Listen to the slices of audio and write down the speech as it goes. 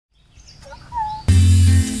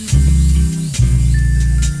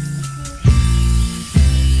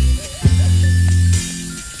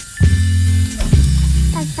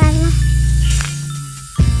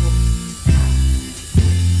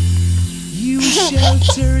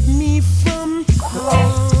sheltered me from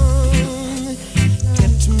harm,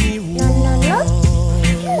 kept me warm,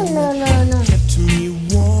 kept me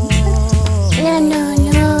warm.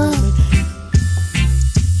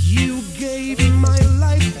 You gave my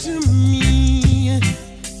life to me,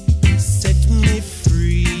 set me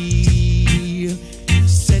free,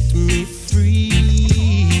 set me free.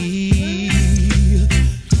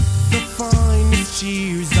 The finest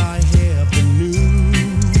years I ever knew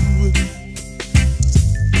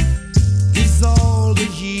is all the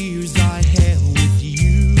years I had with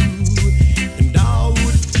you, and I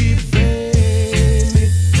would give anything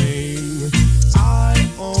I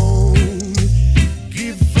own,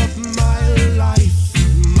 give up my life,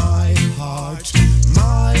 my heart,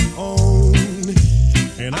 my own,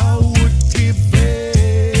 and I would give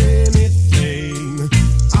anything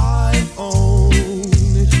I own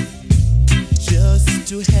just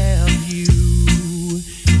to have you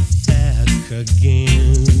back again.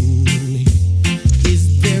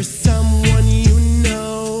 Is there someone you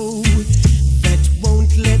know that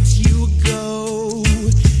won't let you go,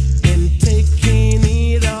 and taking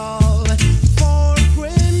it all for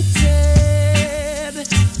granted?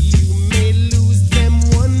 You may lose them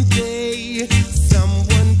one day,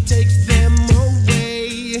 someone takes them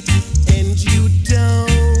away, and you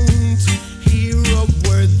don't hear a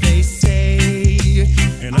word they say.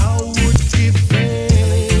 And I would give anything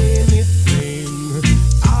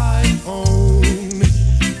I own,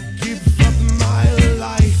 give up my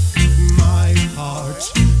life, my heart,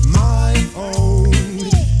 my own,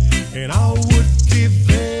 and I would give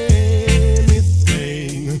anything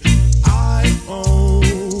I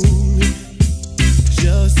own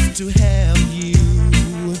just to have you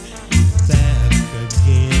back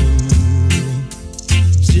again,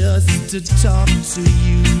 just to talk to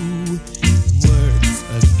you words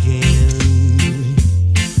again.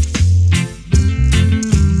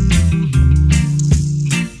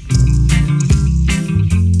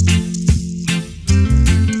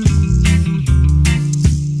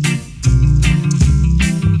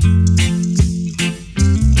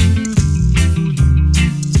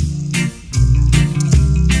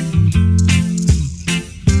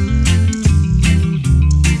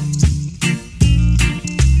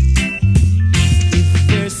 If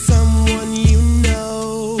there's someone you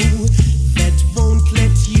know that won't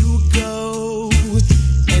let you go,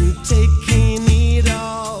 and taking it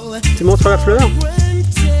all